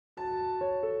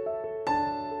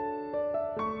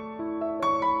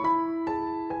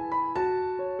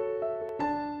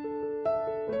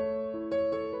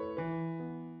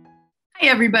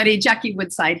everybody. Jackie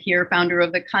Woodside here, founder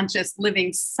of the Conscious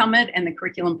Living Summit and the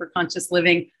Curriculum for Conscious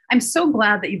Living. I'm so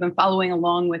glad that you've been following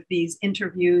along with these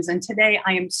interviews. And today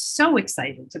I am so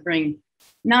excited to bring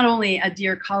not only a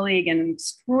dear colleague and an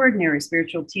extraordinary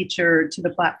spiritual teacher to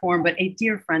the platform, but a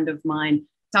dear friend of mine,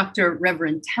 Dr.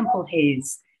 Reverend Temple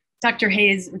Hayes. Dr.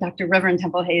 Reverend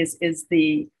Temple Hayes is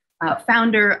the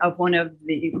founder of one of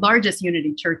the largest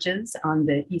unity churches on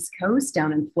the East Coast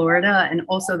down in Florida, and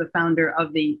also the founder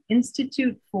of the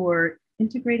Institute for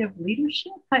Integrative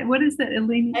Leadership. What is that,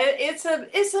 Elaine? It's a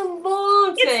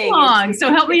long thing. It's long,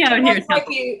 so help me out here. Like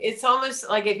it's almost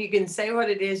like if you can say what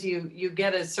it is, you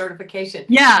get a certification.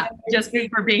 Yeah, just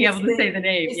for being able to say the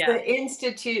name. It's the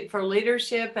Institute for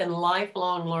Leadership and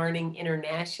Lifelong Learning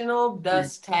International,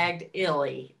 thus tagged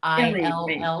ILLI,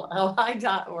 ILLI.org.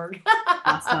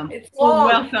 Awesome. It's long.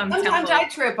 Well, welcome. Sometimes Temple. I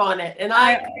trip on it, and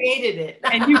I created it.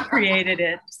 And you created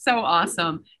it. So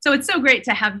awesome. So it's so great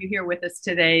to have you here with us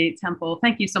today, Temple.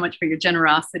 Thank you so much for your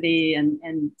generosity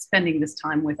and spending this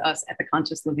time with us at the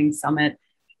Conscious Living Summit.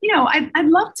 You know, I'd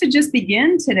love to just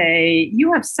begin today.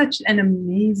 You have such an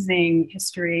amazing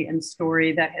history and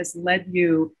story that has led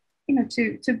you,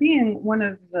 to being one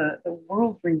of the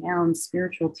world-renowned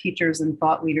spiritual teachers and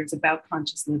thought leaders about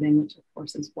conscious living, which of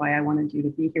course is why I wanted you to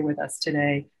be here with us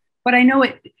today. But I know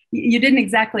you didn't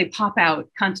exactly pop out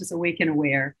conscious, awake, and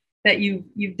aware. That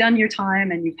you've done your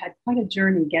time and you've had quite a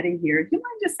journey getting here. Do you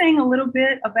mind just saying a little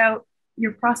bit about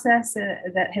your process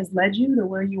that has led you to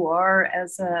where you are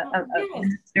as a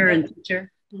minister and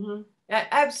teacher? Mm-hmm.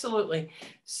 Absolutely.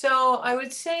 So I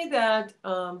would say that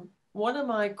one of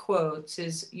my quotes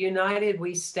is, "United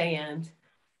we stand,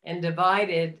 and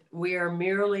divided we are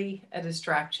merely a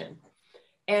distraction."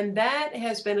 And that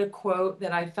has been a quote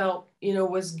that I felt,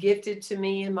 was gifted to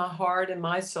me in my heart and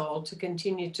my soul to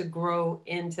continue to grow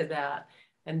into that.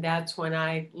 And that's when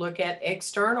I look at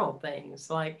external things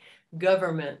like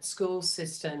government, school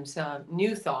systems,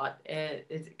 New Thought.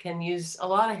 It can use a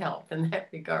lot of help in that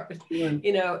regard.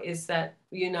 Yeah. Is that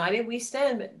united we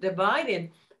stand, but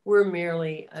divided we're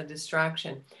merely a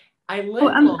distraction. I'm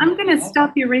going to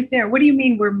stop you right there. What do you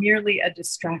mean we're merely a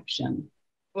distraction?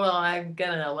 Well, I'm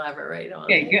going to elaborate on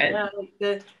it.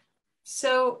 Good.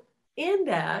 So in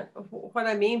that, what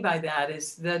I mean by that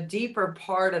is the deeper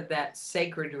part of that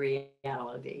sacred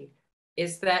reality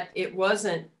is that it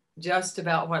wasn't just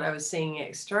about what I was seeing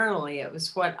externally, it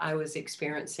was what I was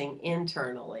experiencing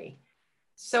internally.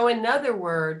 So in other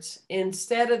words,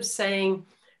 instead of saying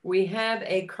we have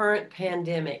a current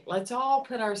pandemic, let's all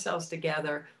put ourselves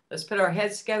together. Let's put our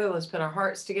heads together. Let's put our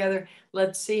hearts together.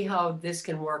 Let's see how this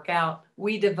can work out.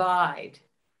 We divide.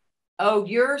 Oh,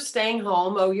 you're staying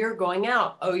home. Oh, you're going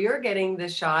out. Oh, you're getting the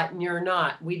shot and you're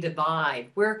not. We divide.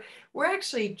 We're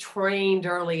actually trained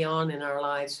early on in our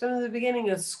lives from the beginning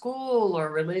of school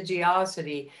or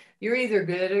religiosity. You're either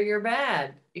good or you're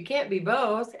bad. You can't be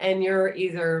both. And you're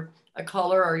either a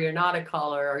color or you're not a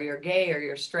color, or you're gay or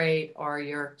you're straight, or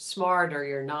you're smart or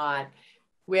you're not.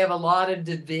 We have a lot of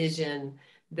division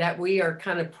that we are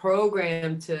kind of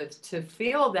programmed to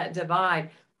feel that divide.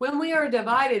 When we are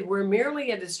divided, we're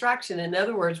merely a distraction. In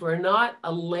other words, we're not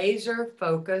a laser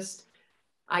focused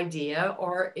idea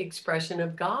or expression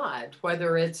of God,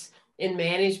 whether it's in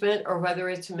management or whether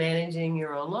it's managing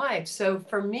your own life. So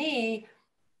for me,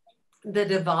 the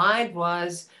divide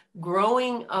was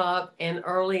growing up and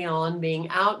early on being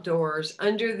outdoors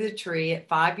under the tree at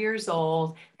 5 years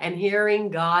old and hearing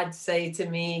God say to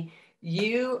me,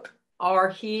 "You are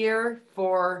here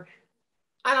for,"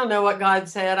 I don't know what God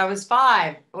said. I was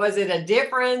 5. Was it a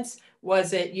difference?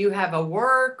 Was it you have a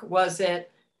work? Was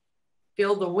it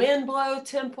feel the wind blow,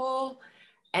 Temple?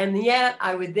 And yet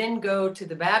I would then go to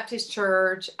the Baptist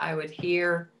church. I would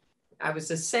hear I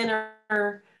was a sinner,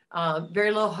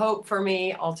 very little hope for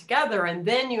me altogether. And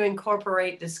then you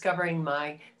incorporate discovering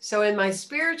so in my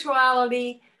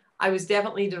spirituality, I was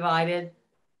definitely divided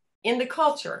in the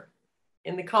culture.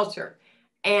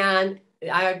 And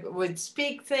I would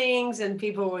speak things and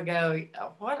people would go,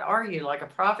 "What are you, like a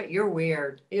prophet? You're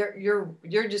weird.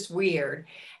 You're just weird."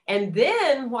 And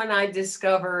then when I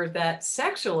discovered that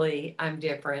sexually I'm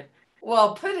different,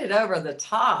 well, put it over the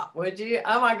top, would you?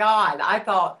 Oh my God. I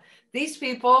thought these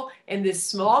people in this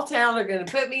small town are going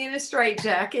to put me in a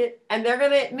straitjacket and they're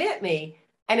going to admit me.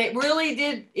 And it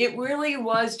really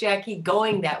was, Jackie,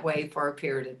 going that way for a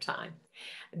period of time.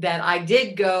 That I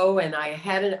did go and I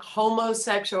had a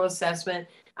homosexual assessment.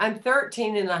 I'm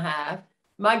 13 and a half.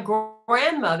 My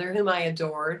grandmother, whom I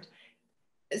adored,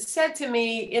 said to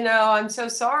me, "I'm so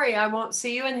sorry, I won't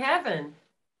see you in heaven.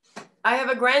 I have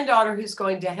a granddaughter who's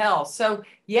going to hell." So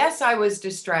yes, I was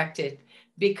distracted.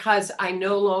 because I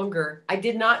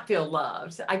did not feel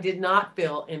loved. I did not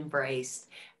feel embraced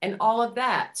and all of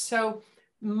that. So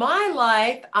my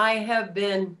life, I have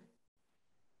been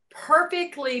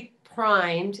perfectly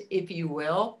primed, if you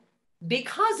will,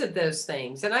 because of those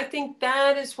things. And I think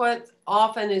that is what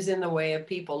often is in the way of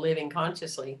people living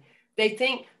consciously. They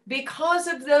think because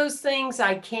of those things,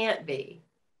 I can't be.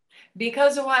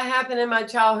 Because of what happened in my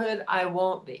childhood, I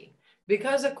won't be.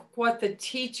 Because of what the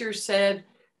teacher said,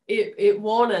 it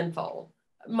won't unfold.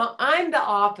 I'm the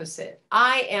opposite.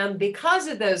 I am, because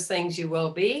of those things, you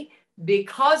will be.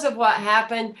 Because of what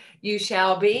happened, you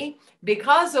shall be.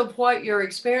 Because of what your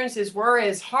experiences were,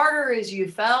 as harder as you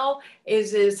fell,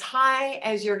 is as high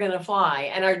as you're going to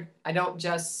fly. And I don't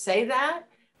just say that.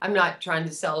 I'm not trying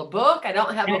to sell a book. I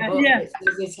don't have a book that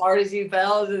says as hard as you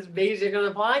fell, as big as you're going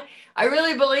to fly. I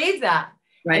really believe that.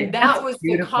 Right. And that was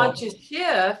the conscious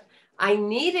shift I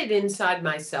needed inside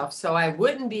myself so I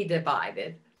wouldn't be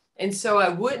divided. And so I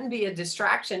wouldn't be a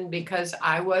distraction, because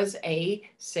I was a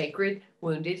sacred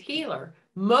wounded healer.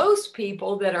 Most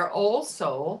people that are old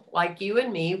soul, like you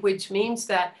and me, which means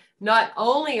that not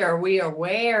only are we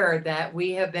aware that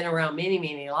we have been around many,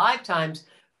 many lifetimes,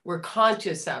 we're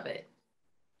conscious of it.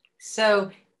 So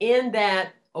in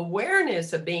that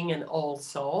awareness of being an old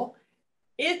soul,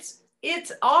 it's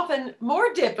often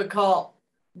more difficult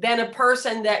than a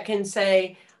person that can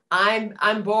say,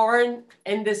 I'm born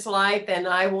in this life and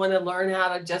I want to learn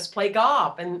how to just play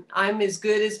golf and I'm as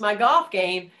good as my golf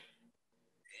game.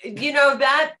 You know,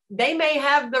 that they may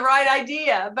have the right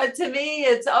idea, but to me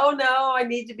it's, oh no, I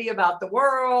need to be about the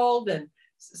world and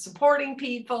supporting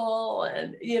people,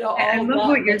 and I love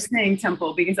what you're saying,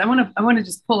 Temple, because I want to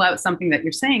just pull out something that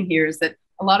you're saying here, is that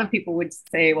a lot of people would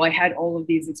say, well, I had all of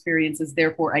these experiences,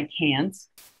 therefore I can't.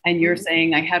 And you're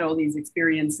saying, I had all these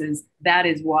experiences, that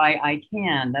is why I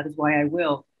can, that is why I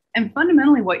will. And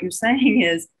fundamentally what you're saying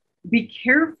is, be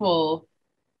careful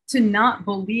to not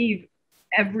believe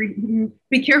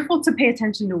be careful to pay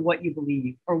attention to what you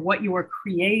believe or what you are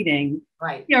creating.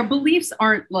 Right. Our beliefs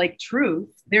aren't like truth.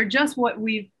 They're just what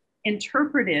we've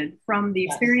interpreted from the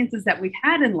experiences that we've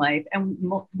had in life. And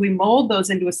we mold those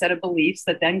into a set of beliefs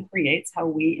that then creates how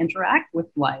we interact with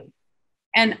life.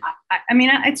 And I mean,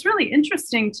 it's really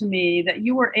interesting to me that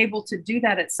you were able to do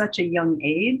that at such a young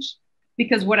age,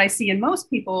 because what I see in most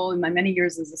people in my many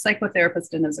years as a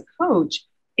psychotherapist and as a coach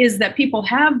is that people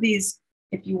have these,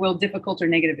 if you will, difficult or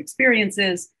negative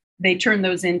experiences. They turn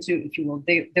those into, if you will,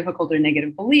 difficult or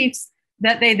negative beliefs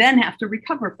that they then have to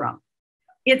recover from.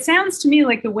 It sounds to me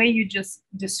like the way you just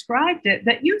described it,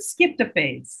 that you skipped a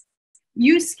phase.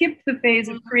 You skipped the phase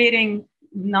of creating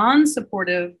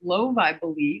non-supportive, low vibe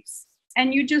beliefs.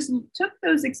 And you just took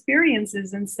those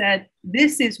experiences and said,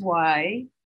 this is why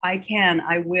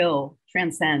I will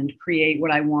transcend, create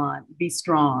what I want, be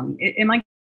strong. Am I?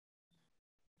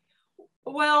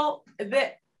 Well,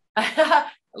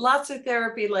 lots of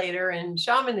therapy later and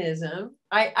shamanism.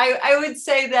 I would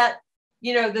say that, the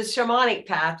shamanic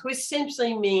path, which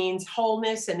simply means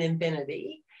wholeness and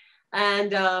infinity.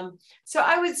 And so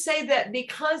I would say that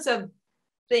because of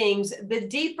things, the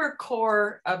deeper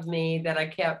core of me that I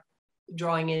kept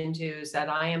drawing into is that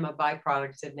I am a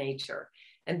byproduct of nature,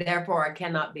 and therefore I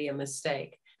cannot be a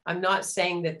mistake. I'm not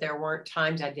saying that there weren't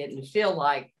times I didn't feel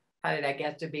like, how did I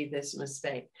get to be this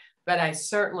mistake? But I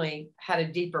certainly had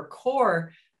a deeper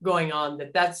core going on,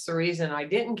 that's the reason I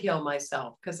didn't kill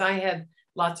myself, because I had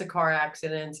lots of car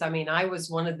accidents. I mean, I was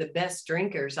one of the best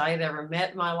drinkers I had ever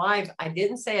met in my life. I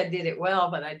didn't say I did it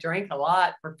well, but I drank a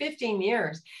lot for 15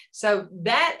 years. So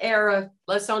that era,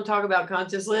 let's don't talk about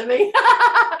conscious living,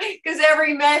 because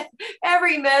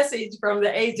every message from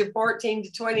the age of 14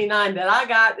 to 29 that I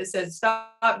got that said,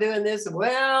 stop doing this,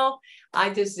 well, I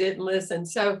just didn't listen.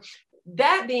 So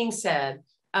that being said,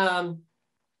 I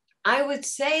would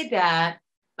say that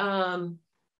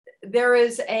there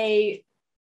is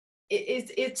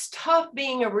it's tough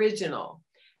being original.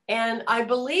 And I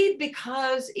believe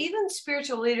because even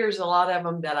spiritual leaders, a lot of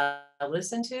them that I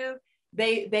listen to,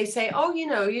 they say, oh,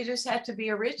 you just have to be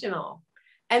original.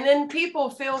 And then people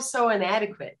feel so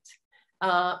inadequate.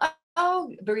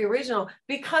 Oh, be original,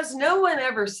 because no one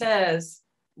said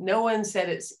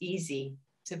it's easy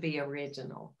to be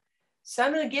original. So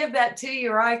I'm going to give that to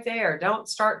you right there. Don't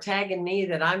start tagging me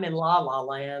that I'm in la la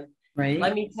land. Right.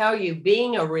 Let me tell you,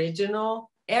 being original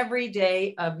every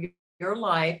day of your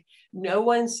life, no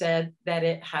one said that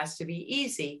it has to be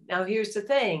easy. Now, here's the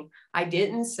thing. I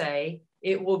didn't say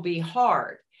it will be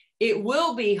hard. It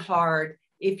will be hard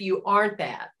if you aren't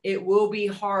that. It will be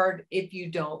hard if you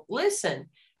don't listen.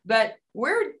 But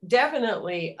we're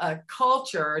definitely a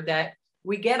culture that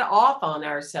we get off on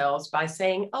ourselves by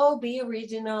saying, oh, be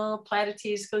original,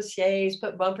 platitudes, cliches,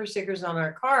 put bumper stickers on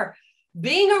our car.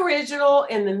 Being original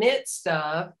in the midst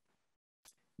of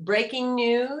breaking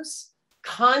news,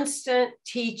 constant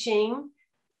teaching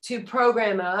to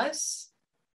program us,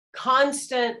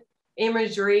 constant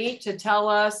imagery to tell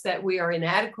us that we are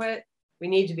inadequate, we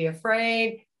need to be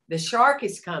afraid, the shark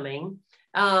is coming.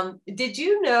 Did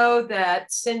you know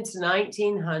that since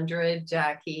 1900,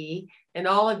 Jackie, and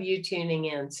all of you tuning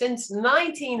in, since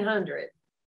 1900,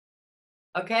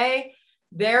 okay,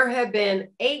 there have been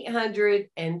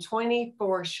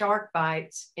 824 shark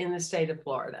bites in the state of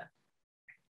Florida.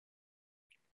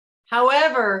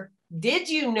 However, did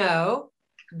you know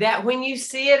that when you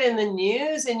see it in the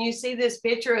news and you see this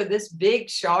picture of this big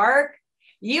shark,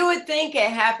 you would think it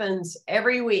happens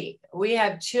every week. We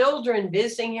have children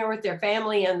visiting here with their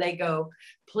family and they go,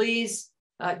 please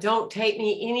don't take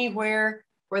me anywhere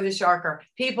where the shark are.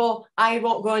 People, I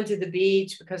won't go into the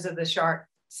beach because of the shark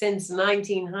since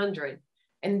 1900.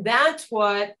 And that's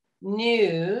what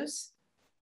news,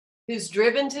 who's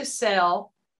driven to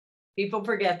sell, people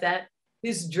forget that,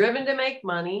 who's driven to make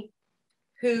money,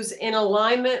 who's in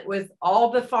alignment with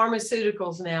all the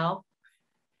pharmaceuticals now,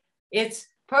 it's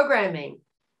programming.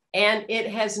 And it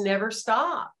has never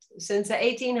stopped. Since the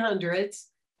 1800s,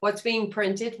 what's being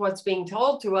printed, what's being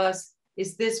told to us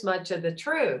is this much of the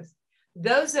truth.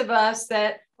 Those of us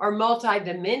that are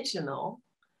multidimensional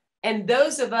and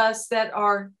those of us that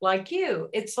are like you,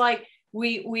 it's like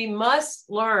we must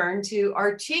learn to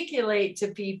articulate to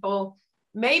people.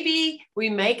 Maybe we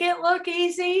make it look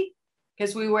easy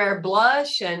because we wear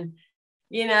blush and,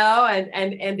 you know,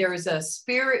 and there is a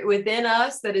spirit within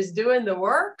us that is doing the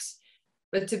works.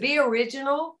 But to be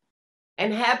original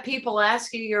and have people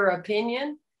ask you your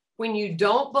opinion when you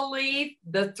don't believe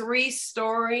the 3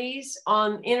 stories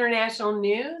on international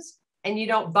news and you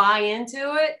don't buy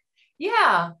into it,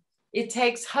 yeah, it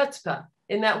takes chutzpah.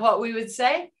 Isn't that what we would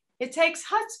say? It takes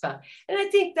chutzpah. And I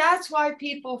think that's why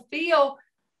people feel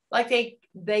like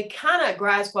they kind of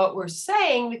grasp what we're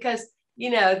saying because,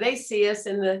 you know, they see us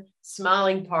in the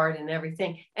smiling part and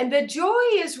everything. And the joy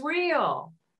is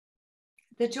real.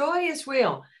 The joy is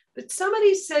real. But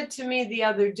somebody said to me the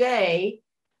other day,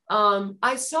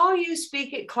 I saw you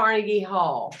speak at Carnegie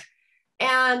Hall.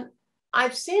 And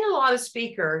I've seen a lot of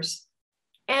speakers.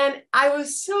 And I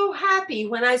was so happy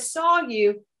when I saw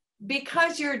you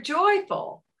because you're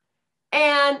joyful.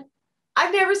 And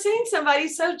I've never seen somebody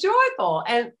so joyful.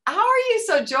 And how are you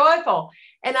so joyful?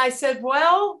 And I said,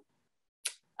 well,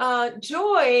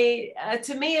 joy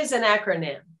to me is an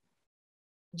acronym.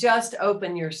 Just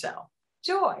open yourself.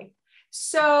 Joy.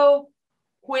 So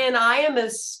when I am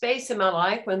a space in my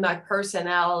life, when my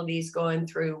personality is going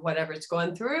through whatever it's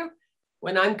going through,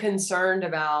 when I'm concerned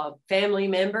about family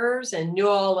members in New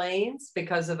Orleans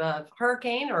because of a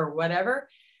hurricane or whatever,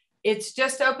 it's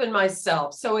just open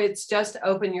myself. So it's just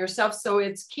open yourself. So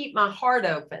it's keep my heart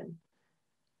open.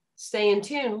 Stay in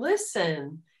tune.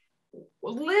 Listen.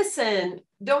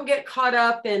 Don't get caught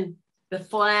up in the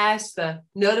flash, the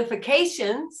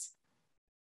notifications.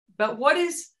 But what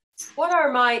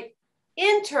are my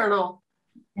internal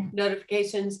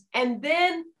notifications? And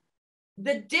then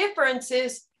the difference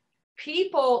is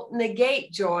people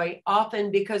negate joy often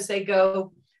because they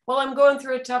go, well, I'm going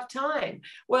through a tough time.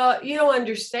 Well, you don't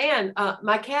understand.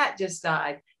 My cat just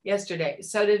died yesterday.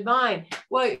 So did mine.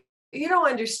 Well, you don't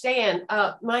understand.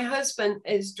 My husband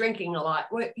is drinking a lot.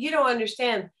 Well, you don't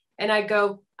understand. And I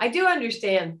go, I do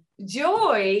understand.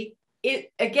 Joy,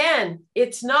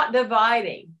 it's not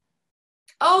dividing.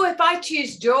 Oh, if I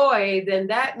choose joy, then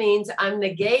that means I'm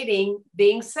negating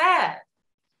being sad.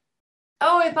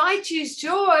 Oh, if I choose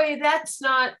joy, that's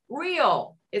not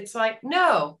real. It's like,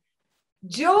 no,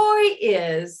 joy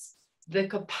is the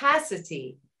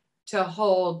capacity to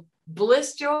hold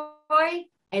bliss joy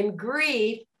and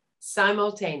grief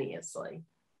simultaneously.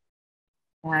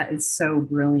 That is so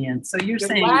brilliant. So you're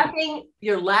saying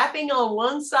laughing on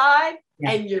one side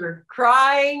and you're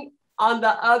crying on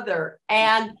the other.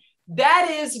 And that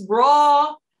is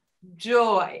raw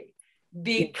joy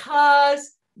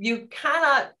because you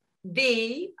cannot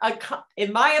be,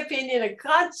 in my opinion, a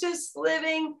conscious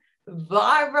living,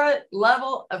 vibrant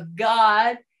level of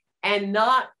God and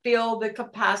not feel the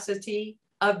capacity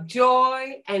of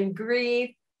joy and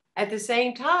grief at the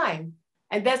same time.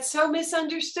 And that's so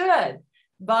misunderstood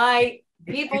by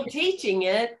people teaching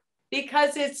it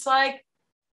because it's like,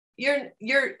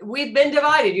 we've been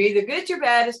divided. You're either good, you're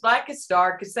bad, it's black, it's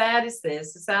dark, it's sad, it's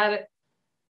this, it's that.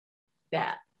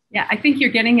 Yeah, I think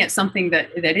you're getting at something that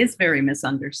is very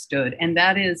misunderstood. And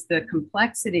that is the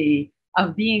complexity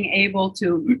of being able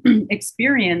to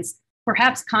experience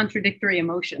perhaps contradictory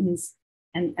emotions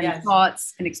and Yes.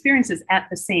 thoughts and experiences at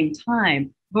the same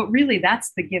time. But really,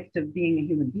 that's the gift of being a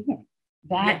human being.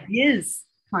 That is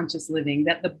conscious living,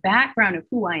 that the background of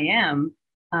who I am,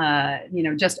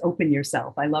 just open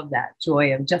yourself. I love that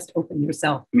joy of just open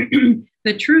yourself.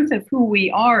 The truth of who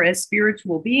we are as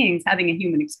spiritual beings having a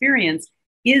human experience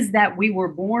is that we were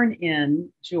born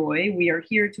in joy. We are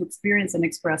here to experience and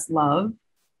express love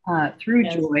through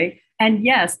joy. And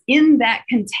yes, in that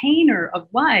container of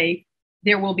life,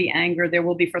 there will be anger, there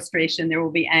will be frustration, there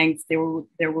will be angst,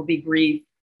 there will be grief.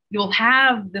 You'll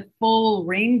have the full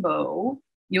rainbow.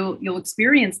 You'll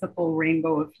experience the full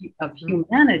rainbow of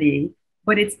humanity,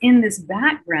 but it's in this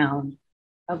background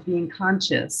of being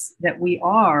conscious that we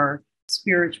are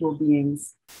spiritual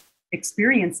beings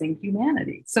experiencing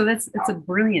humanity. So that's a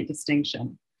brilliant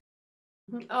distinction.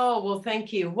 Oh, well,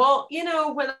 thank you. Well,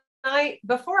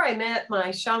 before I met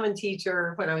my shaman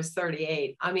teacher when I was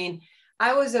 38, I mean,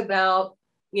 I was about,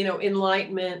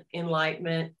 enlightenment,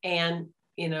 and,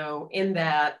 in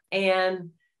that, and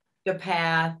the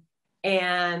path.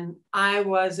 And I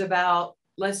was about,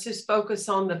 let's just focus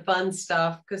on the fun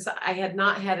stuff, because I had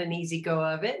not had an easy go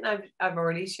of it. And I've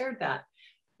already shared that.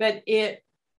 But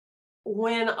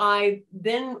when I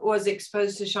then was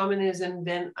exposed to shamanism,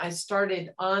 then I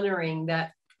started honoring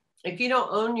that if you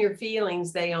don't own your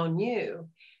feelings, they own you.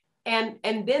 And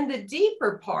then the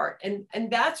deeper part, and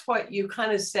that's what you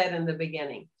kind of said in the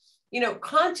beginning,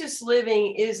 conscious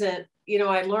living isn't,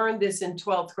 I learned this in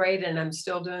 12th grade and I'm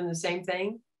still doing the same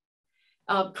thing.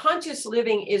 Conscious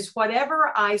living is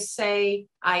whatever I say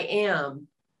I am,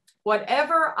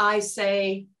 whatever I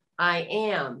say I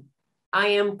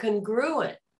am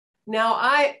congruent. Now,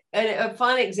 a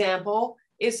fun example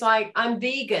is like I'm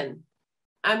vegan.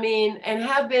 I mean, and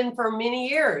have been for many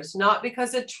years, not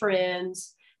because of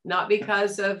trends, not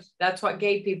because of that's what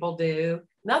gay people do,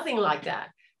 nothing like that.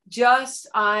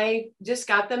 I just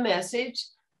got the message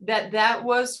that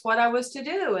was what I was to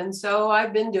do. And so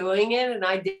I've been doing it, and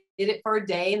I did it for a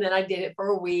day, and then I did it for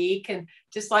a week, and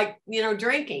just like,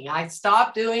 drinking, I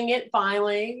stopped doing it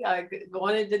finally. I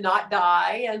wanted to not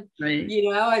die. And,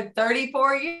 I'm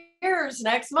 34 years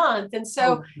next month. And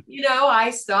so,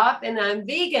 I stopped and I'm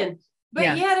vegan.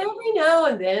 But yet every now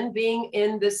and then being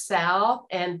in the South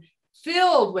and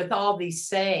filled with all these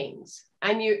sayings,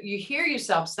 and you hear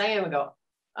yourself say them and go,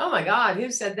 oh my God,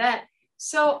 who said that?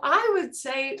 So I would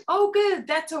say, oh, good,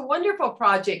 that's a wonderful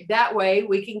project. That way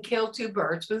we can kill two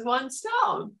birds with one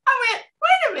stone. I went,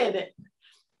 wait a minute.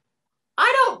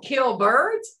 I don't kill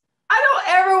birds. I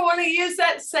don't ever want to use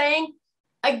that saying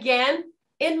again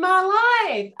in my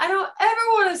life. I don't ever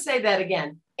want to say that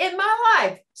again in my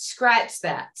life. Scratch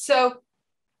that. So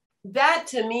that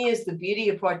to me is the beauty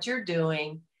of what you're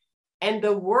doing, and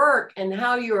the work and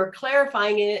how you are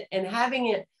clarifying it and having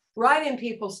it right in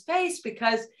people's face,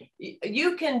 because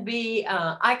you can be,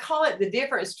 I call it the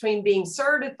difference between being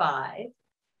certified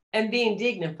and being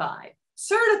dignified.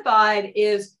 Certified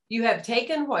is you have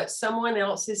taken what someone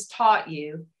else has taught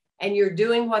you and you're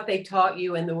doing what they taught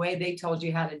you in the way they told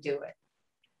you how to do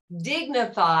it.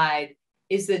 Dignified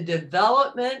is the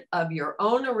development of your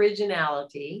own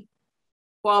originality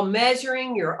while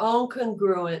measuring your own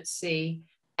congruency,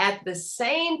 at the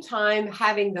same time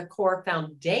having the core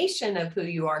foundation of who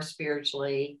you are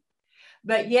spiritually,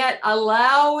 but yet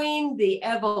allowing the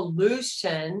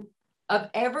evolution of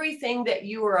everything that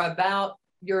you are about,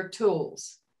 your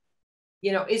tools.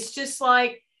 It's just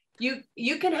like you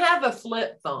can have a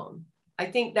flip phone. I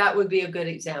think that would be a good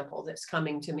example that's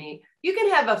coming to me. You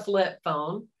can have a flip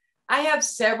phone. I have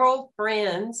several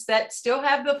friends that still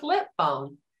have the flip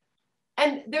phone,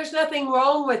 and there's nothing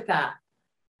wrong with that.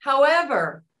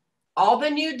 However, all the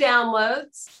new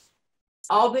downloads,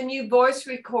 all the new voice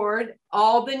record,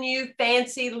 all the new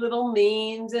fancy little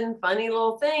memes and funny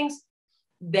little things,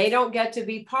 they don't get to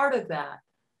be part of that,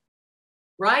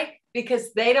 right?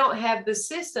 Because they don't have the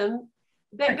system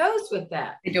that goes with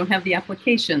that. They don't have the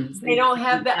applications. They don't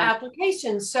have the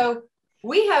applications. So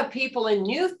we have people in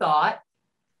New Thought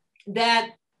that,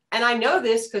 and I know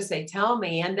this because they tell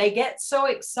me, and they get so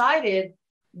excited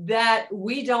that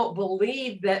we don't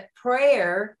believe that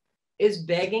prayer is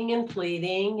begging and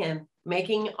pleading and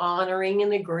making honoring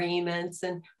and agreements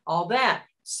and all that.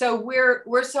 So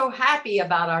we're so happy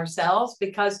about ourselves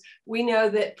because we know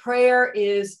that prayer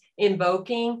is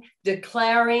invoking,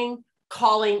 declaring,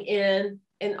 calling in,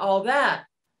 and all that.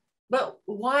 But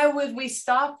why would we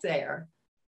stop there?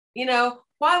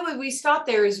 Why would we stop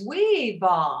there as we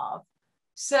evolve?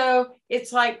 So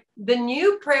it's like the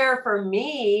new prayer for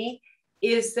me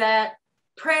is that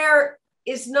prayer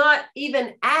is not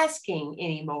even asking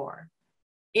anymore.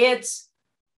 It's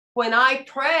when I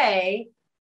pray,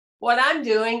 what I'm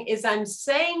doing is I'm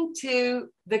saying to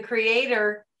the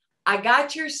Creator, I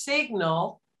got your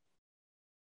signal,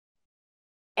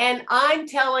 and I'm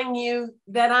telling you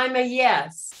that I'm a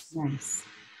yes. Nice.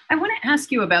 I want to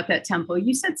ask you about that, Temple.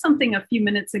 You said something a few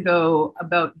minutes ago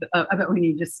about when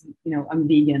you just, I'm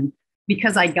vegan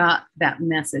because I got that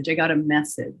message. I got a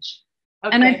message.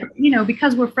 Okay. And I,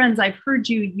 because we're friends, I've heard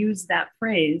you use that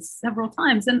phrase several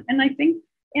times. And I think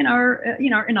in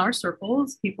our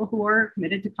circles, people who are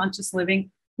committed to conscious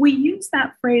living, we use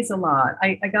that phrase a lot.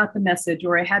 I got the message,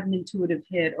 or I had an intuitive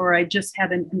hit, or I just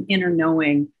had an inner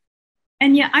knowing.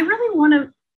 And yet I really want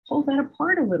to pull that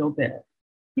apart a little bit.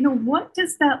 What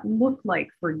does that look like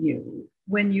for you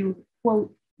when you,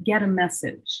 quote, get a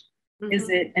message? Mm-hmm. Is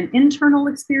it an internal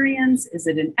experience? Is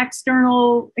it an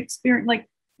external experience? Like,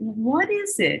 what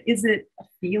is it? Is it a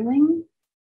feeling?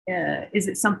 Is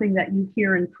it something that you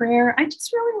hear in prayer? I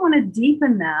just really want to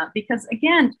deepen that because,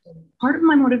 again, part of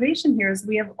my motivation here is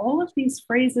we have all of these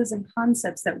phrases and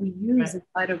concepts that we use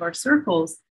inside of our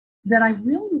circles that I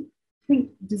really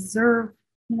think deserve,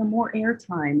 more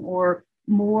airtime or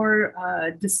more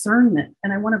discernment.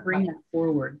 And I want to bring that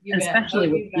forward, especially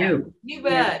with you. You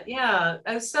bet. Yeah.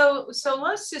 So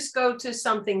let's just go to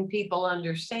something people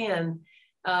understand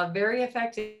very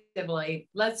effectively.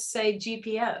 Let's say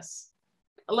GPS.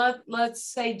 Let's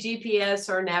say GPS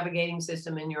or navigating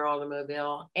system in your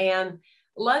automobile. And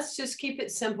let's just keep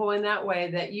it simple in that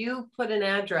way that you put an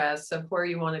address of where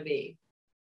you want to be.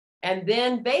 And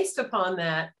then based upon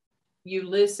that, you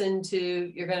listen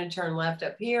to, you're going to turn left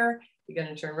up here. You're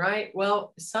going to turn right.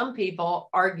 Well, some people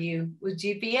argue with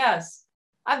GPS.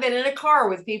 I've been in a car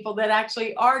with people that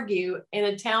actually argue in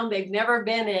a town they've never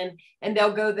been in, and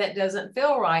they'll go, that doesn't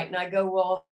feel right. And I go,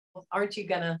 well, aren't you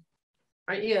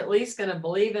at least going to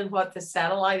believe in what the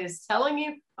satellite is telling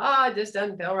you? Oh, it just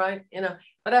doesn't feel right,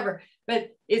 whatever.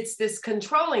 But it's this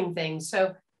controlling thing.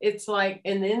 So it's like,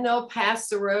 and then they'll pass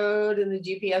the road and the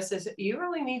GPS says, you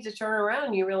really need to turn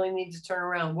around. You really need to turn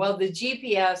around. Well, the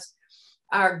GPS,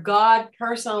 our God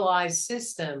personalized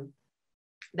system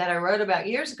that I wrote about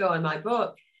years ago in my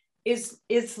book, is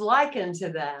likened to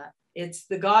that. It's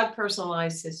the God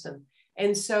personalized system.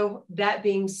 And so that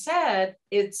being said,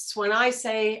 it's when I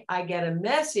say I get a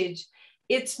message,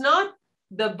 it's not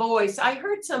the voice. I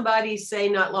heard somebody say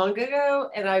not long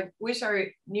ago, and I wish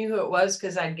I knew who it was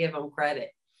because I'd give them credit.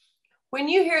 When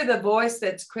you hear the voice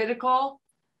that's critical,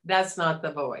 that's not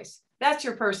the voice. That's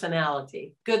your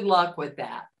personality. Good luck with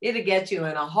that. It'll get you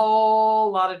in a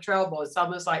whole lot of trouble. It's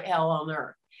almost like hell on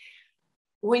earth.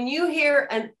 When you hear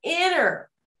an inner,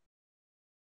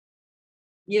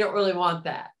 you don't really want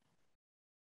that.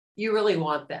 You really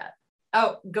want that.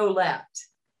 Oh, go left.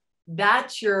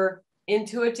 That's your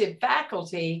intuitive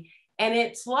faculty. And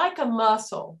it's like a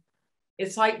muscle.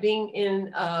 It's like being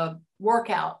in a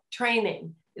workout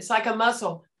training. It's like a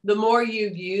muscle. The more you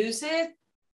use it,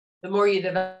 the more you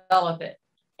develop it.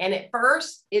 And at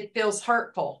first, it feels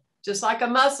hurtful, just like a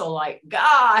muscle. Like, God,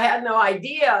 I had no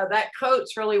idea that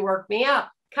coach really worked me out.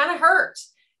 Kind of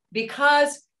hurts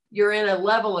because you're in a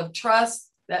level of trust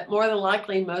that more than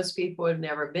likely most people have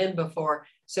never been before.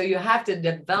 So you have to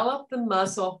develop the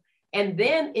muscle. And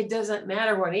then it doesn't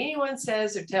matter what anyone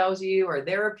says or tells you or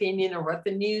their opinion or what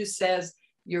the news says,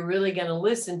 you're really going to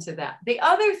listen to that. The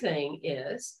other thing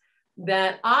is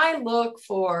that I look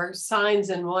for signs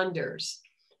and wonders.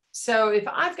 So if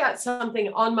I've got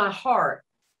something on my heart,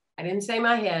 I didn't say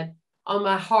my head, on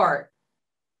my heart,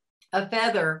 a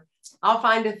feather, I'll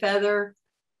find a feather,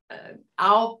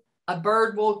 a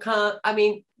bird will come. I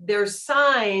mean, there's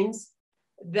signs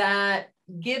that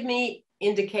give me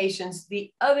indications.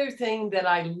 The other thing that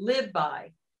I live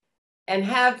by and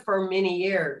have for many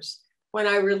years, when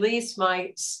I release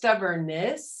my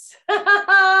stubbornness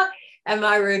and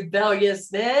my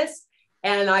rebelliousness,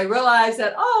 and I realize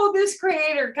that, oh, this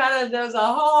creator kind of knows a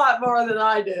whole lot more than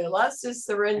I do. Let's just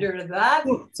surrender to that.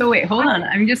 So wait, hold on.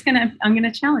 I'm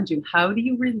gonna challenge you. How do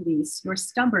you release your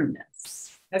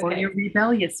stubbornness or your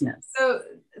rebelliousness? So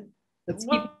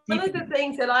one of the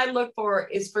things that I look for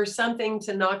is for something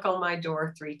to knock on my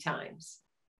door 3 times.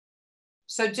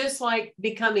 So just like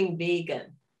becoming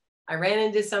vegan, I ran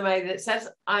into somebody that says,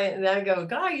 and I go,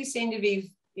 God, you seem to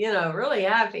be, really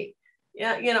happy.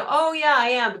 Yeah, oh yeah, I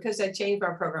am because I changed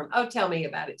my program. Oh, tell me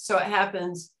about it. So it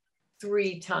happens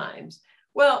 3 times.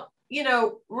 Well,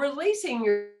 releasing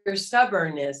your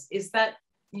stubbornness is that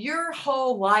your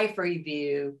whole life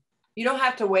review, you don't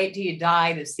have to wait till you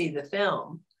die to see the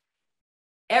film.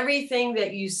 Everything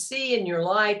that you see in your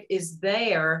life is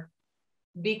there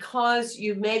because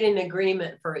you've made an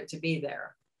agreement for it to be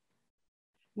there.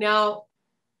 Now,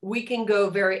 we can go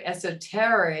very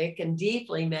esoteric and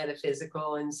deeply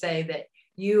metaphysical and say that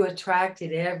you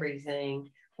attracted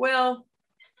everything. Well,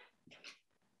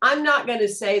 I'm not going to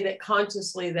say that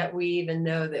consciously that we even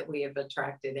know that we have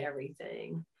attracted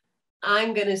everything.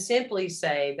 I'm going to simply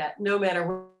say that no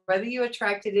matter whether you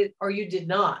attracted it or you did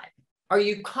not, or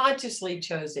you consciously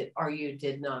chose it or you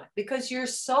did not, because your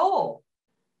soul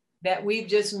that we've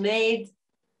just made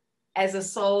as a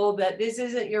soul, that this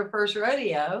isn't your first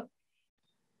rodeo,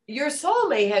 your soul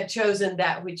may have chosen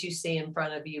that which you see in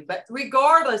front of you, but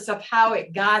regardless of how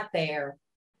it got there,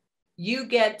 you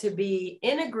get to be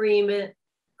in agreement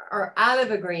or out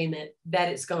of agreement that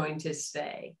it's going to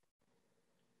stay,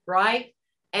 right?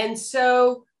 And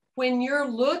so when you're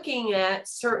looking at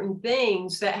certain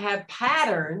things that have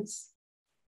patterns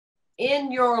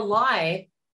in your life,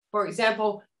 for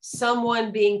example,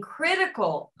 someone being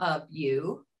critical of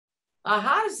you,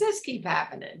 how does this keep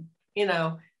happening?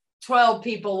 12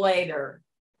 people later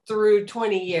through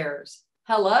 20 years.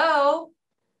 Hello,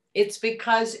 it's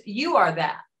because you are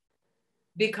that.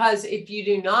 Because if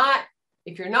you're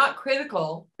not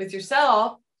critical with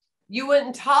yourself, you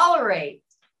wouldn't tolerate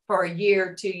for a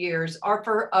year, 2 years, or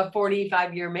for a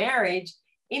 45-year marriage,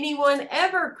 anyone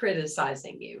ever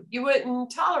criticizing you. You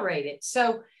wouldn't tolerate it.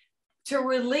 So to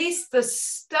release the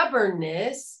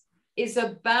stubbornness is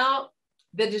about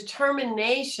the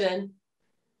determination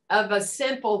of a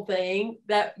simple thing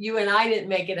that you and I didn't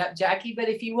make it up, Jackie, but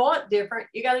if you want different,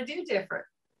 you got to do different.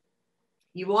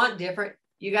 You want different,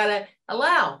 you got to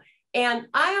allow. And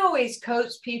I always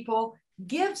coach people,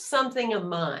 give something a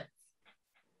month,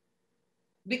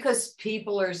 because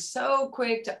people are so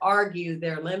quick to argue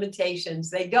their limitations.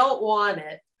 They don't want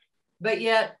it, but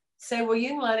yet say, well, you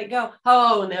can let it go.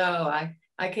 Oh, no,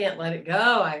 I can't let it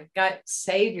go. I've got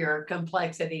savior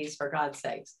complexities, for God's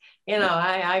sakes.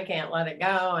 I can't let it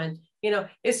go. And,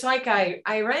 it's like I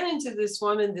ran into this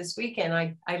woman this weekend.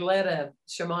 I led a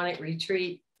shamanic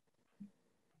retreat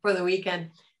for the weekend.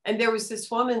 And there was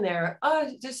this woman there,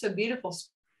 just a beautiful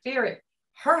spirit.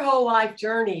 Her whole life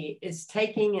journey is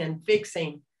taking and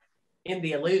fixing, in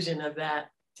the illusion of that,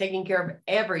 taking care of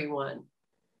everyone.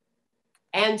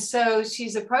 And so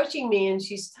she's approaching me and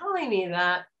she's telling me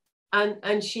that,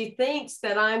 and she thinks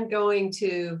that I'm going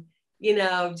to,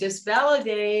 just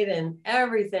validate and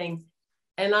everything.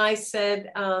 And I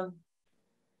said,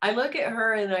 I look at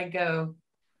her and I go,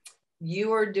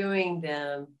 you are doing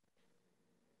them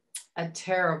a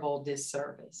terrible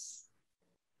disservice.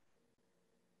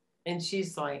 And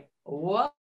she's like,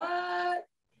 what?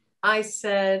 I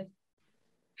said,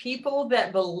 people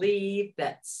that believe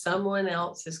that someone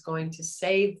else is going to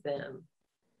save them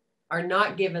are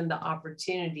not given the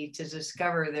opportunity to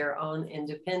discover their own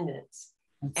independence.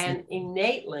 And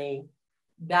innately,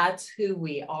 that's who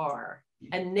we are.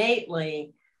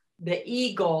 Innately, the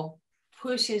eagle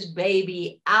pushes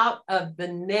baby out of the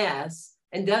nest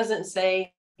and doesn't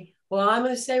say, well, I'm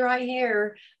going to stay right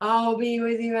here. I'll be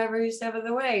with you every step of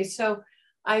the way. So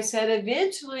I said,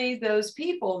 eventually those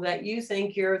people that you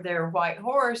think you're their white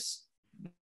horse,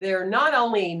 they're not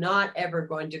only not ever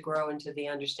going to grow into the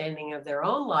understanding of their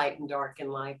own light and dark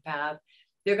and life path,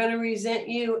 they're going to resent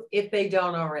you if they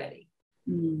don't already.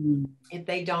 If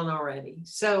they don't already.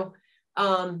 So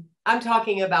I'm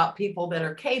talking about people that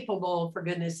are capable, for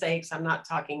goodness sakes. I'm not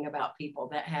talking about people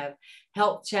that have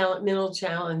health challenge, mental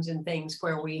challenge and things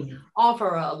where we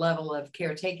offer a level of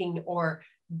caretaking, or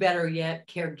better yet,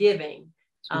 caregiving.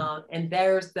 And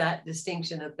there's that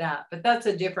distinction of that. But that's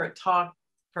a different talk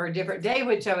for a different day,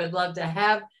 which I would love to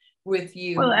have with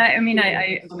you. Well, I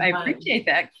appreciate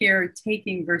that.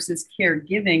 Caretaking versus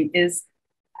caregiving is,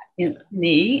 in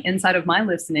me, inside of my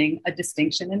listening, a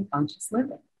distinction in conscious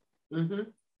living.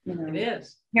 It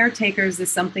is. Caretakers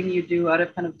is something you do out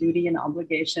of kind of duty and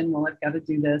obligation. Well, I've got to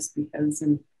do this because,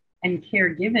 and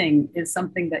caregiving is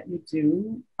something that you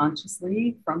do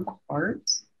consciously from the heart,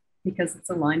 because it's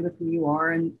aligned with who you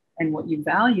are and what you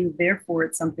value. Therefore,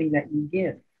 it's something that you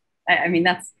give. I mean,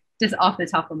 that's just off the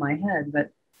top of my head, but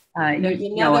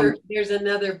there's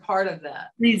another part of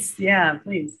that. Please.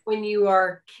 When you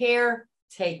are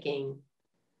caretaking,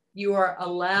 you are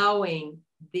allowing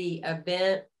the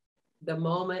event, the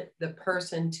moment, the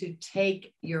person to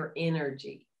take your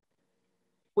energy.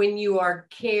 When you are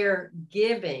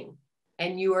caregiving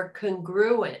and you are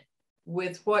congruent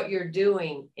with what you're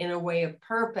doing in a way of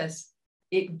purpose,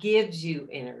 it gives you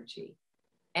energy.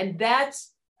 And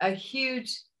that's a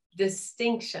huge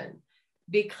distinction,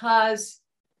 because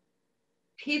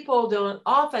people don't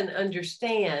often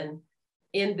understand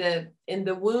in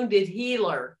the wounded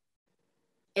healer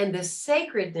and the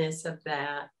sacredness of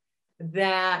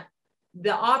that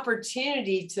the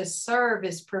opportunity to serve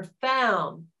is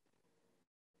profound.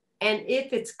 And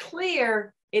if it's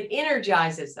clear, it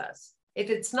energizes us. If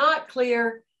it's not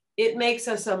clear, it makes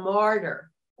us a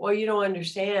martyr. Well, you don't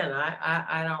understand.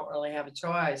 I don't really have a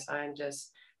choice. I'm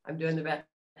doing the best.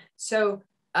 So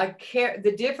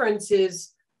the difference is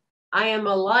I am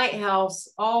a lighthouse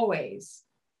always,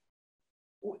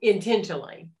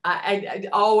 intentionally. I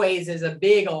always is a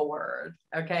big old word,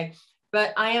 okay?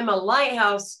 But I am a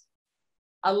lighthouse.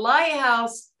 A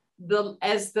lighthouse,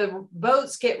 as the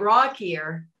boats get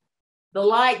rockier, the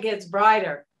light gets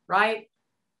brighter, right?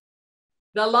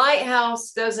 The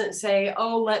lighthouse doesn't say,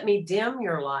 oh, let me dim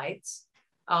your lights,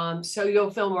 so you'll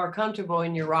feel more comfortable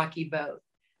in your rocky boat.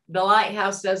 The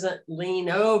lighthouse doesn't lean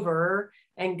over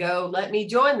and go, let me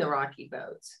join the rocky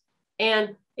boats.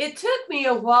 And it took me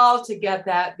a while to get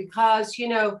that because,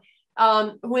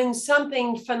 when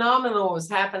something phenomenal was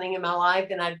happening in my life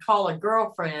and I'd call a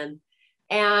girlfriend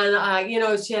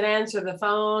and, she'd answer the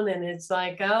phone and it's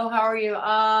like, oh, how are you?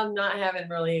 I'm not having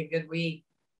really a good week.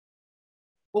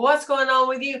 Well, what's going on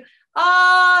with you?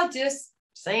 Just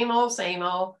same old, same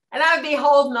old. And I'd be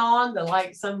holding on to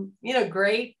like some,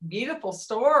 great, beautiful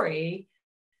story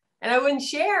and I wouldn't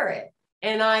share it.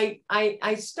 And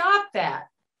I stopped that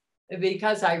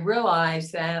because I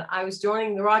realized that I was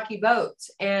joining the rocky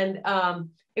boats and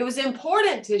it was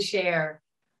important to share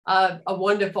a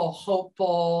wonderful,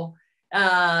 hopeful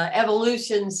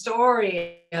evolution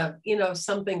story of,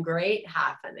 something great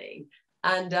happening.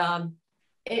 And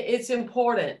it's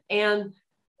important. And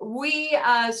we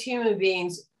as human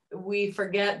beings, we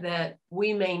forget that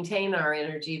we maintain our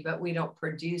energy, but we don't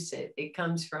produce it. It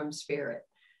comes from spirit.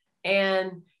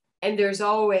 And there's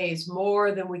always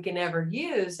more than we can ever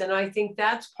use. And I think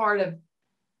that's part of,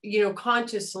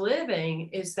 conscious living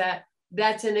is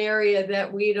that's an area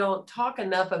that we don't talk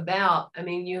enough about. I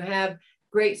mean, you have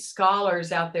great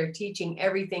scholars out there teaching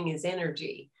everything is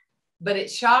energy, but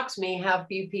it shocks me how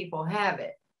few people have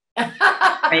it.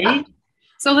 Right.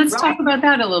 So let's talk about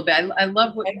that a little bit. I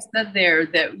love what you said there,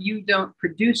 that you don't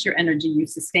produce your energy, you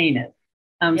sustain it.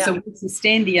 So we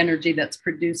sustain the energy that's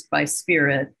produced by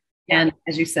spirit. Yeah. And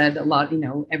as you said, a lot,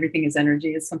 everything is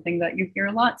energy is something that you hear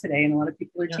a lot today and a lot of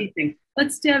people are teaching.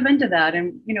 Let's dive into that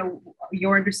and,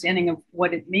 your understanding of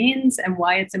what it means and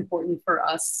why it's important for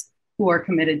us who are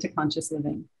committed to conscious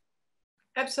living.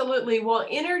 Absolutely. Well,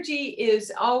 energy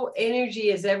is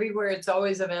everywhere. It's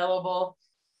always available.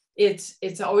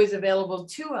 It's always available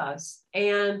to us.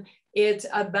 And it's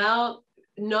about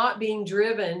not being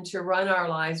driven to run our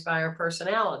lives by our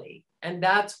personality. And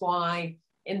that's why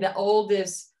in the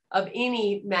oldest of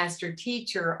any master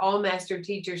teacher, all master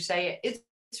teachers say it's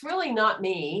really not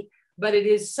me, but it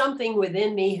is something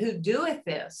within me who doeth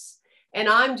this. And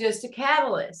I'm just a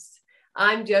catalyst.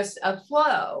 I'm just a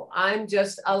flow. I'm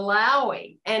just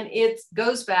allowing. And it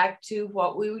goes back to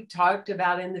what we talked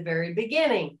about in the very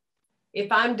beginning. If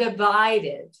I'm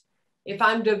divided,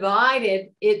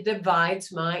 it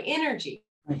divides my energy.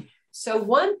 Right. So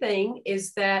one thing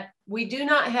is that we do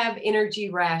not have energy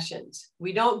rations.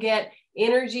 We don't get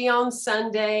energy on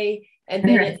Sunday, and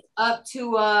then it's up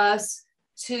to us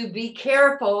to be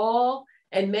careful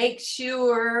and make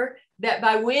sure that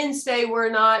by Wednesday we're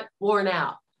not worn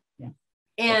out. Yeah.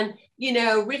 And,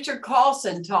 Richard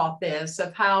Carlson taught this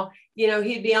of how,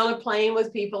 he'd be on a plane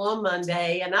with people on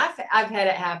Monday, and I've had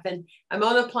it happen. I'm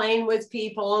on a plane with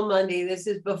people on Monday. This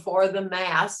is before the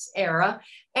mass era.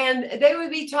 And they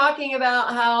would be talking about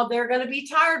how they're going to be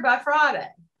tired by Friday.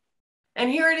 And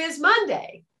here it is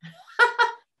Monday.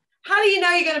 How do you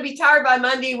know you're going to be tired by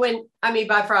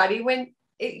by Friday when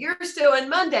you're still in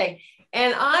Monday?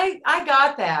 And I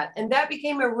got that. And that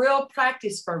became a real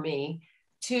practice for me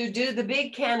to do the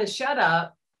big can of shut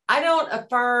up. I don't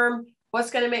affirm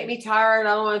what's going to make me tired.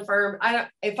 I don't affirm.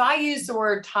 If I use the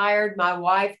word tired, my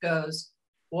wife goes,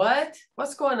 what?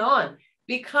 What's going on?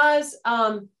 Because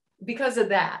of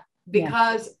that.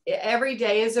 Because every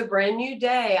day is a brand new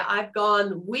day. I've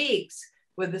gone weeks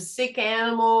with the sick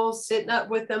animals, sitting up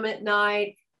with them at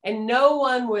night, and no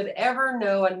one would ever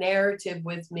know a narrative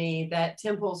with me that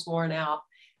Temple's worn out,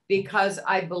 because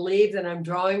I believe that I'm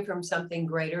drawing from something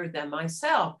greater than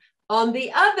myself. On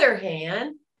the other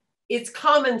hand, it's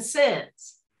common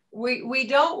sense. We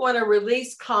don't want to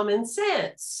release common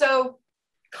sense. So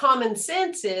common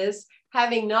sense is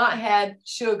having not had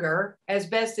sugar as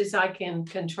best as I can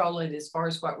control it as far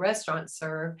as what restaurants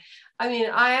serve. I mean,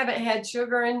 I haven't had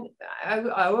sugar in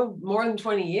more than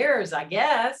 20 years, I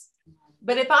guess.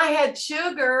 But if I had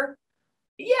sugar,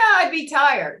 I'd be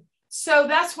tired. So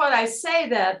that's what I say,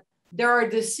 that there are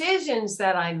decisions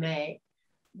that I make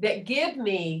that give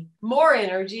me more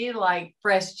energy, like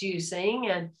fresh juicing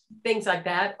and things like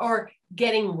that, or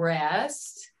getting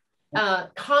rest,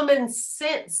 common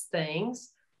sense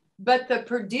things. But the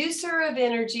producer of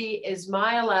energy is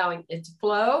my allowing it to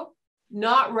flow,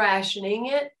 not rationing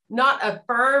it, not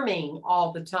affirming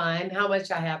all the time how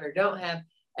much I have or don't have.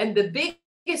 And the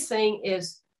biggest thing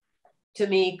is, to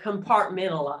me,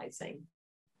 compartmentalizing.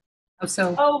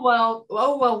 Oh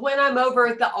well, when I'm over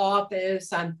at the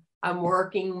office, I'm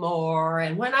working more,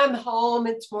 and when I'm home,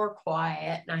 it's more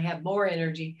quiet and I have more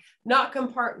energy. Not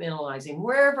compartmentalizing.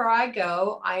 Wherever I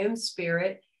go, I am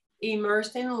spirit,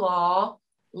 immersed in law,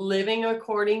 living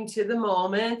according to the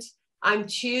moment. I'm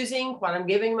choosing what I'm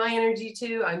giving my energy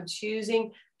to. I'm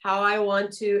choosing how I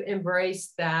want to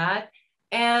embrace that.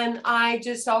 And I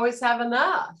just always have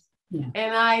enough. Yeah.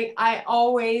 And I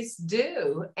always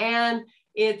do. And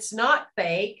it's not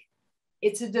fake.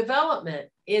 It's a development.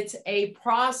 It's a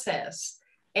process,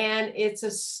 and it's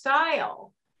a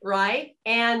style, right?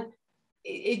 And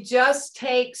it just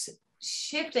takes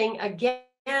shifting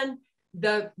again,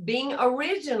 the being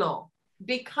original,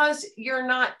 because you're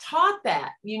not taught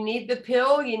that. You need the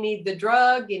pill, you need the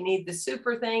drug, you need the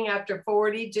super thing after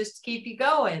 40 just to keep you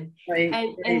going. Right.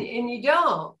 And you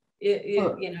don't.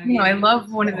 I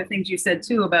love one of the things you said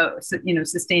too about,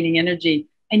 sustaining energy.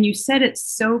 And you said it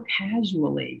so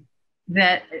casually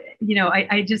that,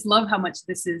 I just love how much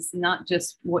this is not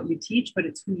just what you teach, but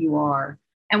it's who you are.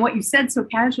 And what you said so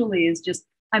casually is just,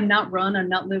 I'm not run, I'm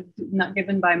not lived, not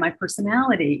given by my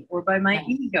personality or by my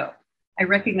ego. I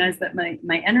recognize that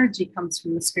my energy comes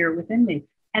from the spirit within me.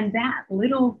 And that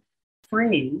little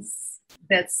phrase,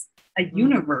 that's a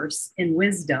universe in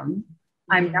wisdom.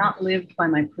 I'm not lived by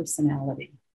my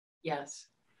personality. Yes.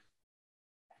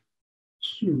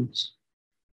 Huge.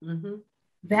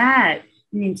 That,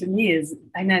 to me is,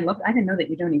 I didn't know that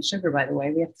you don't eat sugar, by the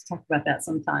way. We have to talk about that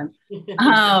sometime.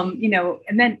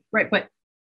 And then, right. But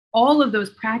all of those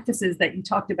practices that you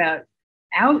talked about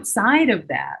outside of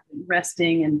that,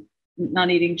 resting and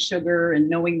not eating sugar and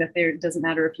knowing that it doesn't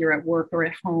matter if you're at work or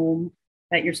at home,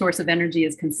 that your source of energy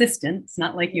is consistent. It's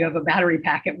not like you have a battery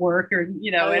pack at work or,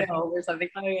 at home or something.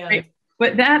 Right?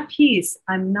 But that piece,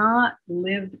 I'm not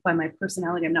lived by my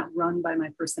personality. I'm not run by my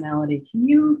personality. Can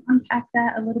you unpack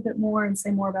that a little bit more and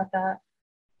say more about that?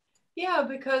 Yeah,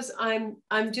 because I'm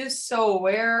just so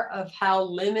aware of how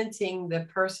limiting the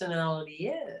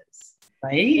personality is.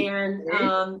 Right.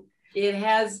 And it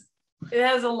has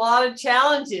a lot of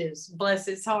challenges, bless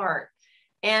its heart.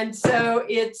 And so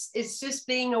it's just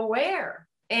being aware.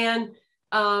 And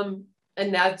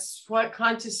that's what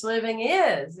conscious living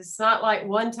is. It's not like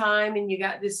one time and you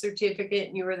got this certificate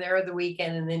and you were there the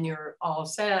weekend and then you're all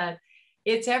set.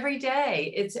 It's every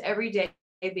day. It's every day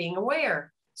being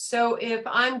aware. So if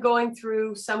I'm going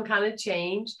through some kind of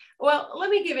change, well,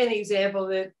 let me give you an example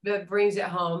that brings it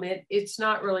home. It's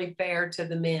not really fair to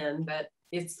the men, but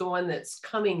it's the one that's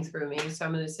coming through me. So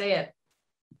I'm going to say it.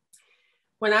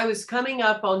 When I was coming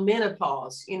up on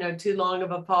menopause, too long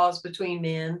of a pause between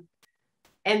men.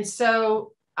 And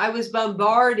so I was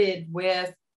bombarded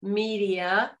with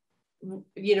media,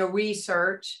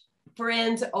 research,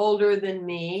 friends older than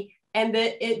me, and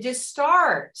that it just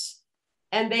starts.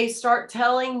 And they start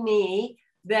telling me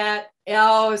that,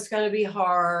 it's going to be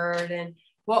hard. And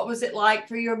what was it like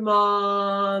for your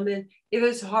mom? And it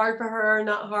was hard for her,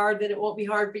 not hard, then it won't be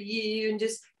hard for you. And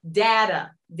just data,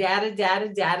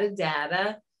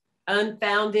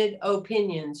 unfounded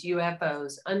opinions,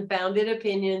 UFOs, unfounded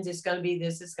opinions. It's going to be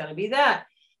this, it's going to be that.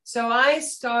 So I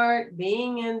start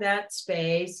being in that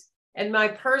space and my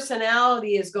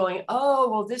personality is going, oh,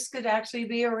 well, this could actually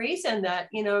be a reason that,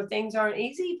 things aren't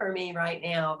easy for me right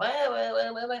now.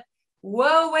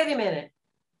 Whoa, wait a minute.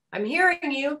 I'm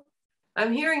hearing you.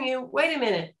 Wait a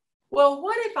minute. Well,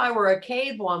 what if I were a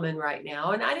cave woman right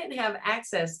now and I didn't have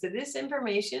access to this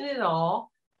information at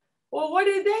all? Well, what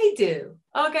did they do?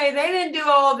 Okay, they didn't do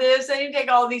all this. They didn't take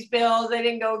all these pills. They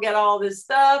didn't go get all this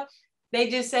stuff. They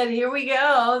just said, here we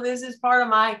go. This is part of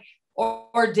my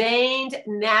ordained,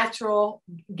 natural,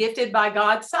 gifted by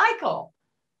God cycle.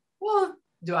 Well,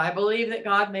 do I believe that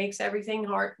God makes everything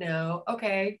hard? No.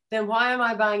 Okay, then why am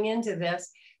I buying into this?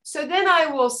 So then I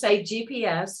will say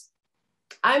GPS.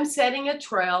 I'm setting a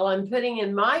trail. I'm putting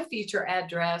in my future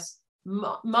address.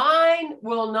 Mine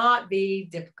will not be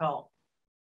difficult.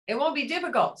 It won't be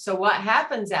difficult. So what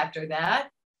happens after that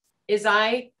is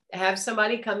I have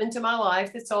somebody come into my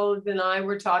life that's older than I.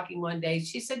 We're talking one day.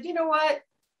 She said, you know what?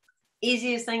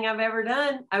 Easiest thing I've ever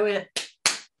done. I went,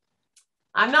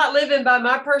 I'm not living by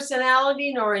my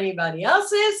personality nor anybody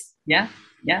else's. Yeah.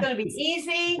 It's going to be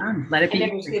easy. Let it be. I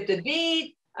never skipped a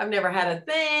beat. I've never had a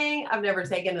thing. I've never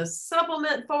taken a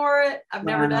supplement for it. I've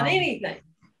never done anything.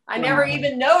 I never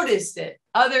even noticed it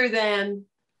other than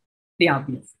the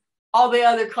obvious. All the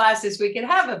other classes we could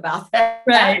have about that.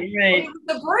 Right. It was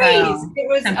the breeze. It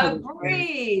was a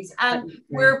breeze. And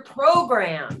we're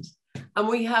programmed. And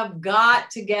we have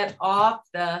got to get off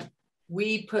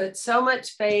we put so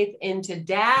much faith into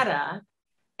data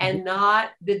and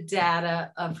not the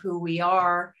data of who we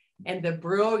are and the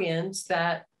brilliance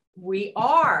that we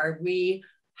are. We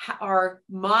are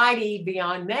mighty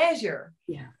beyond measure.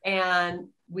 Yeah. And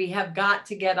we have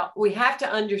to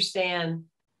understand,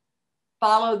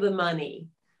 follow the money.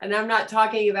 And I'm not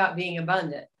talking about being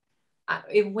abundant.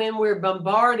 When we're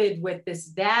bombarded with this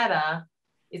data,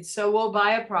 it's so we'll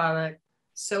buy a product,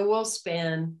 so we'll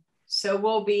spend, so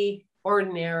we'll be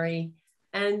ordinary.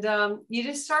 And you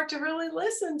just start to really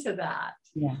listen to that.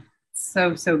 Yeah,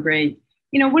 so great.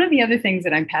 You know, one of the other things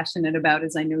that I'm passionate about,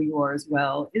 as I know you are as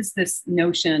well, is this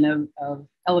notion of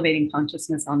elevating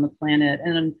consciousness on the planet.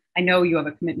 And I know you have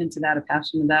a commitment to that, a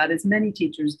passion to that, as many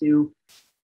teachers do.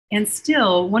 And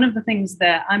still, one of the things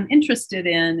that I'm interested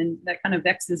in and that kind of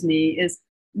vexes me is,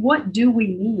 what do we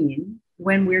mean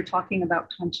when we're talking about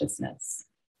consciousness?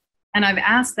 And I've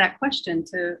asked that question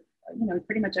to,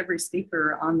 pretty much every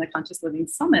speaker on the Conscious Living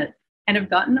Summit, and have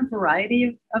gotten a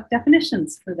variety of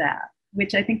definitions for that,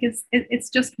 which I think it's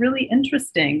just really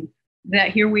interesting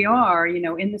that here we are,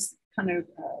 in this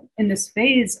in this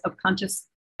phase of conscious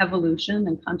evolution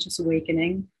and conscious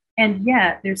awakening. And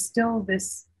yet there's still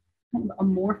this kind of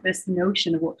amorphous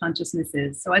notion of what consciousness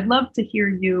is. So I'd love to hear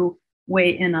you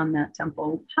weigh in on that,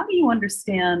 Temple. How do you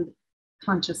understand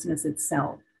consciousness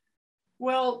itself?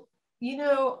 Well,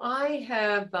 I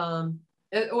have,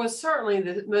 it was certainly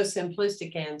the most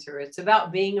simplistic answer. It's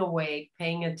about being awake,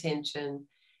 paying attention,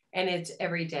 and it's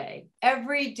every day.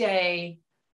 Every day,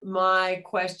 my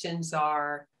questions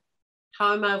are,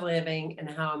 how am I living and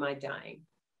how am I dying?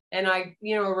 And I,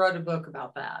 wrote a book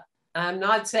about that. I'm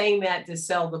not saying that to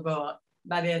sell the book,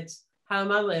 but it's how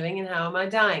am I living and how am I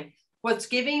dying? What's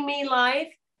giving me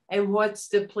life and what's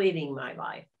depleting my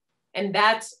life? And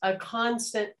that's a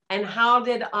constant. And how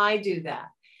did I do that?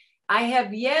 I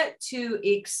have yet to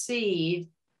exceed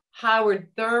Howard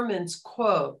Thurman's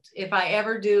quote. If I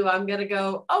ever do, I'm going to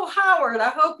go, oh, Howard, I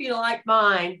hope you like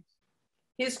mine.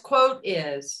 His quote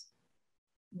is,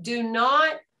 do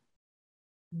not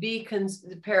be,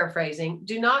 paraphrasing,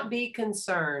 do not be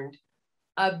concerned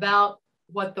about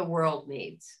what the world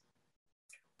needs.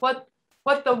 What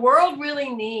the world really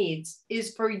needs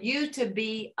is for you to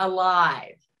be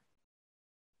alive.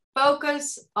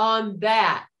 Focus on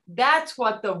that. That's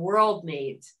what the world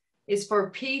needs, is for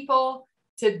people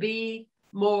to be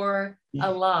more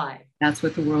alive. That's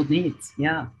what the world needs.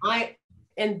 Yeah.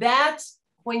 And that's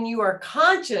when you are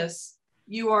conscious,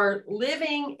 you are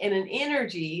living in an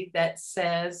energy that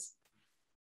says,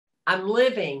 I'm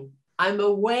living, I'm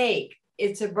awake.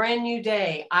 It's a brand new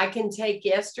day. I can take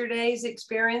yesterday's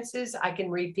experiences, I can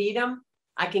repeat them,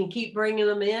 I can keep bringing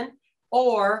them in,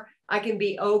 or I can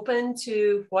be open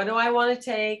to, what do I want to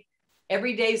take?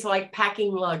 Every day's like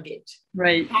packing luggage.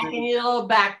 Right. Packing your little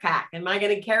backpack. Am I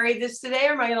going to carry this today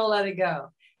or am I going to let it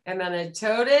go? Am I going to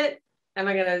tote it? Am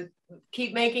I going to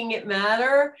keep making it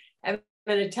matter? Am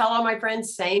I going to tell all my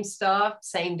friends same stuff,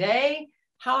 same day?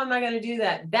 How am I going to do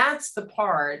that? That's the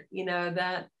part,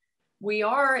 that we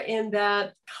are in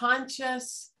that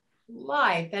conscious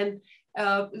life. And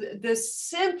the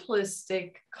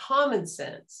simplistic common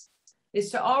sense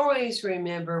is to always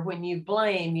remember, when you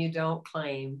blame, you don't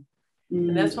claim.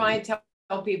 And that's why I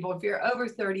tell people, if you're over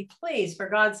 30, please, for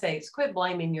God's sakes, quit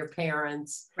blaming your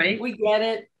parents. Right. We get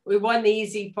it. It wasn't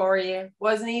easy for you. It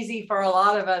wasn't easy for a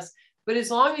lot of us. But as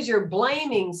long as you're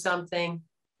blaming something,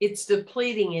 it's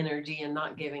depleting energy and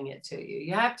not giving it to you.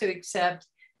 You have to accept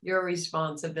your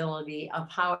responsibility of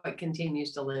how it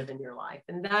continues to live in your life.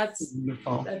 And that's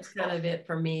kind of it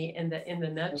for me in the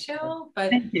nutshell.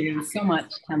 But thank you so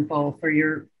much, Temple, for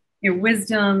your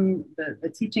wisdom, the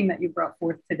teaching that you brought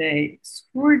forth today.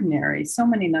 Extraordinary. So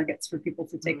many nuggets for people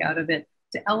to take out of it,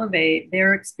 to elevate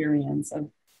their experience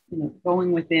of,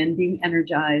 going within, being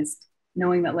energized,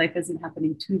 knowing that life isn't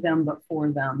happening to them, but for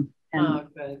them, and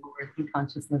in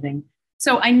conscious living.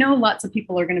 So I know lots of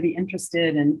people are going to be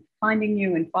interested in finding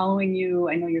you and following you.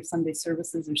 I know your Sunday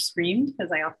services are streamed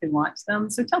because I often watch them.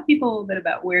 So tell people a little bit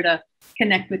about where to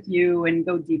connect with you and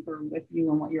go deeper with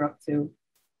you and what you're up to.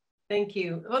 Thank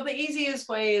you. Well, the easiest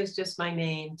way is just my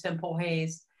name, Temple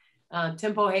Hayes,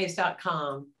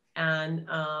 templehayes.com, and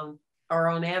or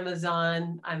on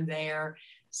Amazon, I'm there.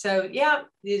 So yeah,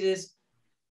 you just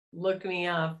look me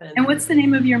up. And what's the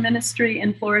name of your ministry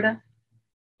in Florida?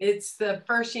 It's the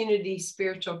First Unity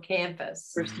Spiritual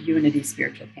Campus. First Unity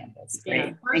Spiritual Campus. Great.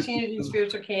 Yeah, First Unity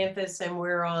Spiritual Campus, and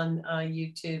we're on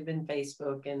YouTube and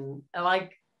Facebook, and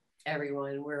like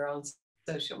everyone, we're on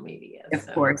social media. Of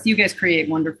course. You guys create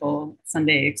wonderful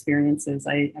Sunday experiences.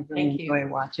 I really enjoy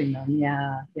watching them.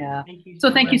 Yeah, yeah.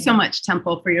 Thank you so much,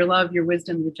 Temple, for your love, your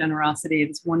wisdom, your generosity.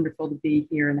 It's wonderful to be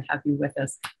here and have you with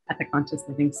us at the Conscious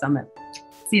Living Summit.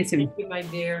 See you soon. Thank you, my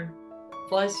dear.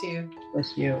 Bless you.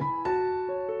 Bless you.